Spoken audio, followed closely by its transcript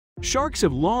Sharks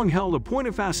have long held a point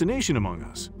of fascination among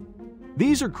us.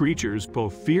 These are creatures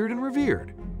both feared and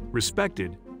revered,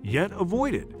 respected yet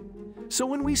avoided. So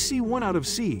when we see one out of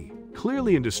sea,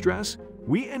 clearly in distress,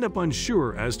 we end up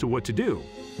unsure as to what to do.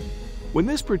 When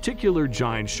this particular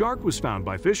giant shark was found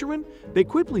by fishermen, they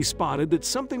quickly spotted that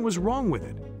something was wrong with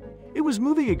it. It was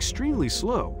moving extremely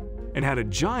slow and had a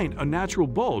giant unnatural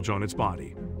bulge on its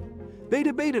body. They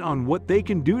debated on what they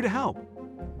can do to help,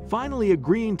 finally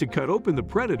agreeing to cut open the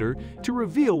predator to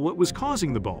reveal what was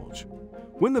causing the bulge.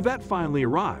 When the vet finally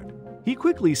arrived, he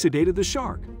quickly sedated the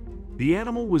shark. The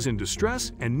animal was in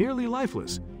distress and nearly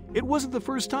lifeless. It wasn't the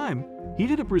first time he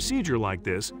did a procedure like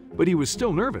this, but he was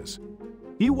still nervous.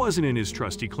 He wasn't in his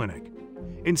trusty clinic.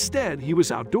 Instead, he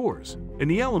was outdoors, in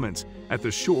the elements, at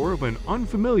the shore of an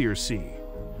unfamiliar sea.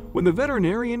 When the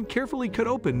veterinarian carefully cut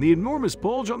open the enormous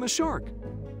bulge on the shark,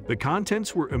 the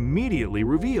contents were immediately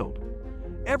revealed.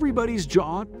 Everybody's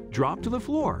jaw dropped to the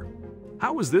floor.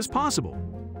 How was this possible?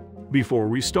 Before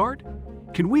we start,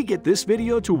 can we get this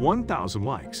video to 1,000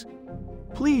 likes?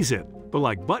 Please hit the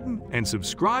like button and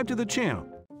subscribe to the channel.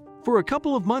 For a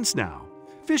couple of months now,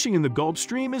 fishing in the Gulf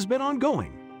Stream has been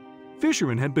ongoing.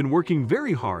 Fishermen had been working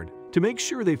very hard to make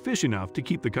sure they fish enough to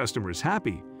keep the customers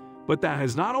happy, but that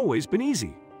has not always been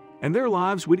easy, and their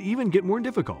lives would even get more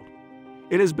difficult.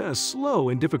 It has been a slow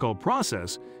and difficult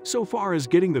process so far as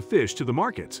getting the fish to the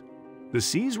markets. The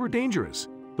seas were dangerous,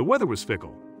 the weather was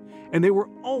fickle, and they were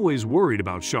always worried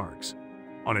about sharks.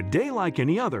 On a day like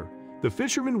any other, the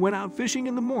fishermen went out fishing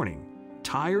in the morning,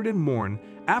 tired and worn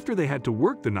after they had to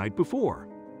work the night before.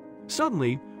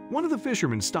 Suddenly, one of the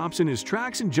fishermen stops in his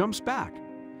tracks and jumps back.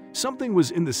 Something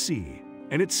was in the sea,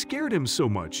 and it scared him so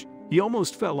much he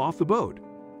almost fell off the boat.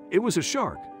 It was a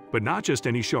shark, but not just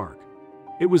any shark.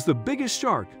 It was the biggest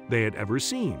shark they had ever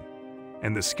seen.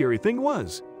 And the scary thing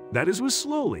was that it was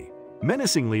slowly,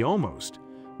 menacingly almost,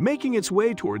 making its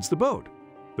way towards the boat.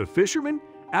 The fisherman,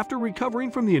 after recovering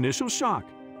from the initial shock,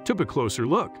 took a closer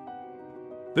look.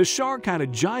 The shark had a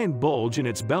giant bulge in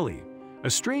its belly, a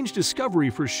strange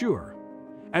discovery for sure.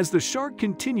 As the shark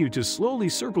continued to slowly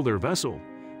circle their vessel,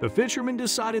 the fisherman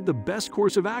decided the best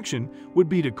course of action would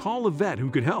be to call a vet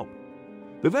who could help.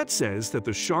 The vet says that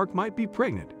the shark might be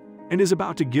pregnant and is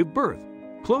about to give birth,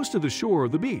 close to the shore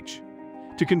of the beach.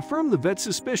 To confirm the vet's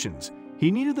suspicions,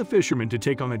 he needed the fisherman to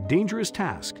take on a dangerous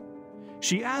task.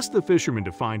 She asked the fisherman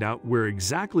to find out where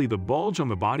exactly the bulge on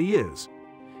the body is.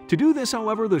 To do this,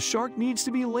 however, the shark needs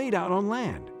to be laid out on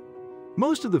land.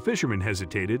 Most of the fishermen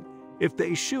hesitated if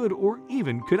they should or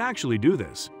even could actually do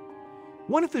this.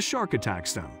 What if the shark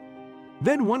attacks them?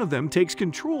 Then one of them takes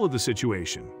control of the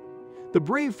situation. The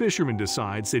brave fisherman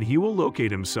decides that he will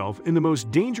locate himself in the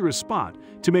most dangerous spot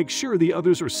to make sure the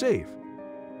others are safe.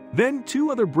 Then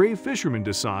two other brave fishermen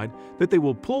decide that they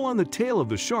will pull on the tail of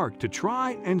the shark to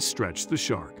try and stretch the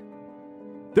shark.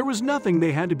 There was nothing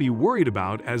they had to be worried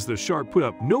about as the shark put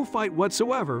up no fight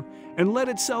whatsoever and let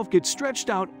itself get stretched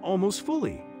out almost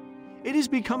fully. It is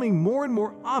becoming more and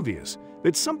more obvious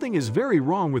that something is very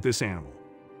wrong with this animal.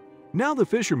 Now the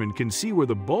fisherman can see where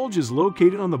the bulge is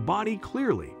located on the body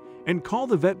clearly and call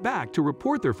the vet back to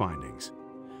report their findings.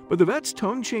 But the vet's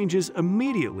tone changes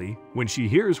immediately when she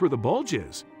hears where the bulge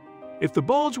is. If the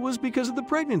bulge was because of the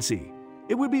pregnancy,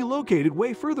 it would be located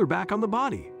way further back on the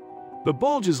body. The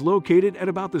bulge is located at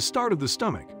about the start of the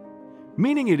stomach,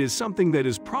 meaning it is something that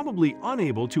is probably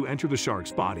unable to enter the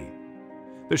shark's body.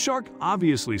 The shark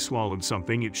obviously swallowed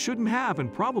something it shouldn't have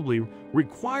and probably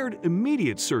required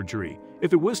immediate surgery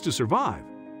if it was to survive.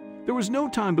 There was no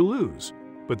time to lose,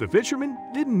 but the fishermen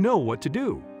didn't know what to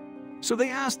do. So they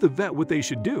asked the vet what they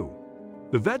should do.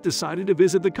 The vet decided to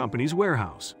visit the company's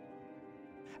warehouse.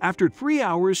 After 3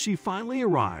 hours, she finally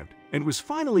arrived and was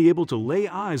finally able to lay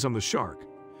eyes on the shark.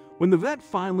 When the vet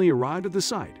finally arrived at the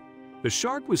site, the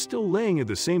shark was still laying at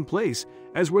the same place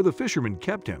as where the fisherman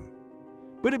kept him.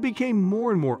 But it became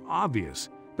more and more obvious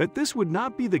that this would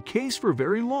not be the case for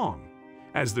very long,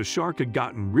 as the shark had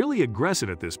gotten really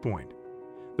aggressive at this point.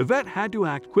 The vet had to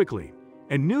act quickly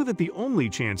and knew that the only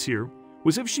chance here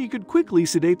was if she could quickly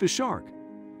sedate the shark.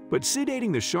 But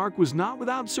sedating the shark was not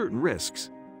without certain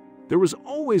risks. There was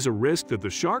always a risk that the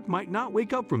shark might not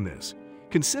wake up from this,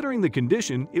 considering the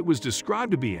condition it was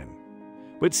described to be in.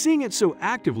 But seeing it so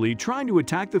actively trying to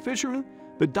attack the fisherman,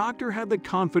 the doctor had the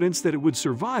confidence that it would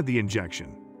survive the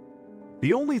injection.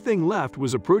 The only thing left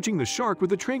was approaching the shark with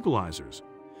the tranquilizers.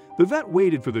 The vet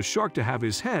waited for the shark to have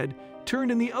his head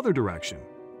turned in the other direction.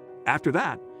 After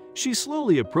that, she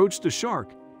slowly approached the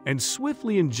shark and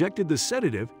swiftly injected the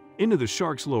sedative into the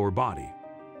shark's lower body.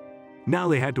 Now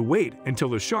they had to wait until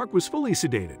the shark was fully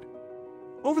sedated.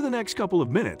 Over the next couple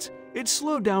of minutes, it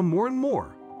slowed down more and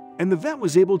more, and the vet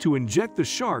was able to inject the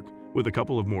shark with a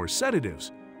couple of more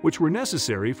sedatives, which were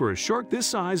necessary for a shark this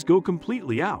size go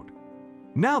completely out.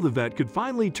 Now the vet could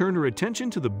finally turn her attention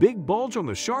to the big bulge on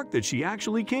the shark that she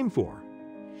actually came for.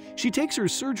 She takes her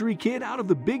surgery kit out of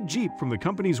the big Jeep from the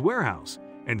company's warehouse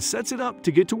and sets it up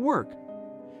to get to work.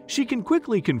 She can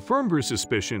quickly confirm her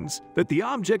suspicions that the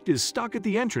object is stuck at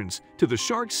the entrance to the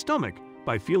shark's stomach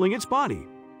by feeling its body.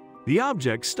 The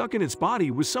object stuck in its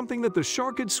body was something that the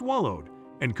shark had swallowed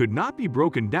and could not be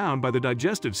broken down by the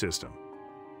digestive system.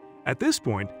 At this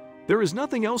point, there is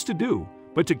nothing else to do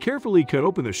but to carefully cut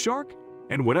open the shark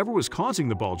and whatever was causing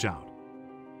the bulge out.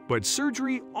 But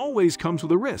surgery always comes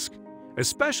with a risk,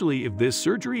 especially if this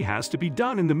surgery has to be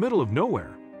done in the middle of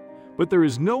nowhere. But there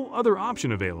is no other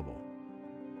option available.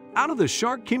 Out of the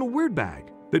shark came a weird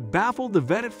bag that baffled the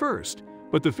vet at first,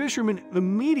 but the fisherman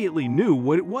immediately knew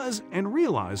what it was and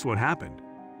realized what happened.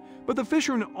 But the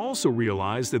fisherman also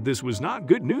realized that this was not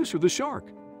good news for the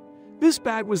shark. This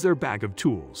bag was their bag of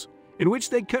tools, in which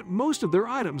they kept most of their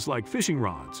items like fishing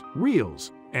rods,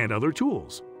 reels, and other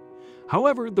tools.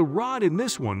 However, the rod in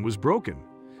this one was broken,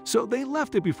 so they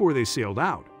left it before they sailed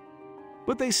out.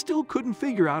 But they still couldn't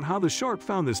figure out how the shark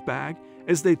found this bag,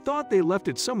 as they thought they left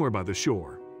it somewhere by the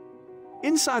shore.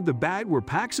 Inside the bag were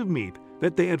packs of meat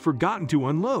that they had forgotten to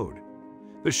unload.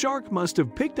 The shark must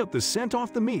have picked up the scent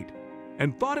off the meat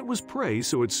and thought it was prey,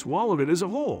 so it swallowed it as a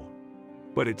whole.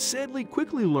 But it sadly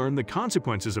quickly learned the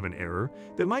consequences of an error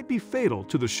that might be fatal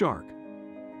to the shark.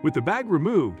 With the bag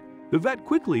removed, the vet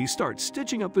quickly starts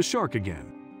stitching up the shark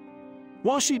again.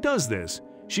 While she does this,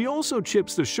 she also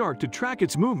chips the shark to track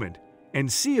its movement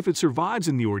and see if it survives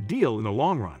in the ordeal in the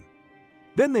long run.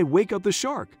 Then they wake up the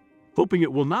shark, hoping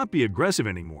it will not be aggressive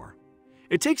anymore.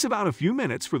 It takes about a few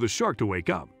minutes for the shark to wake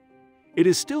up. It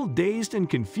is still dazed and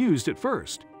confused at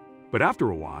first, but after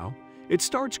a while, it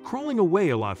starts crawling away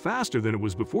a lot faster than it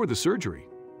was before the surgery.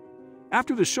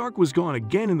 After the shark was gone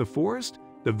again in the forest,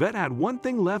 the vet had one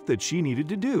thing left that she needed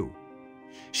to do.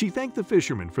 She thanked the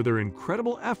fishermen for their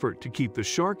incredible effort to keep the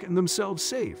shark and themselves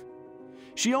safe.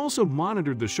 She also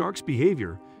monitored the shark's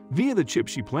behavior via the chip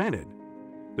she planted.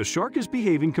 The shark is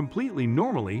behaving completely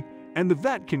normally, and the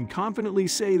vet can confidently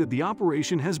say that the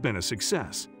operation has been a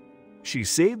success. She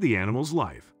saved the animal's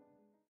life.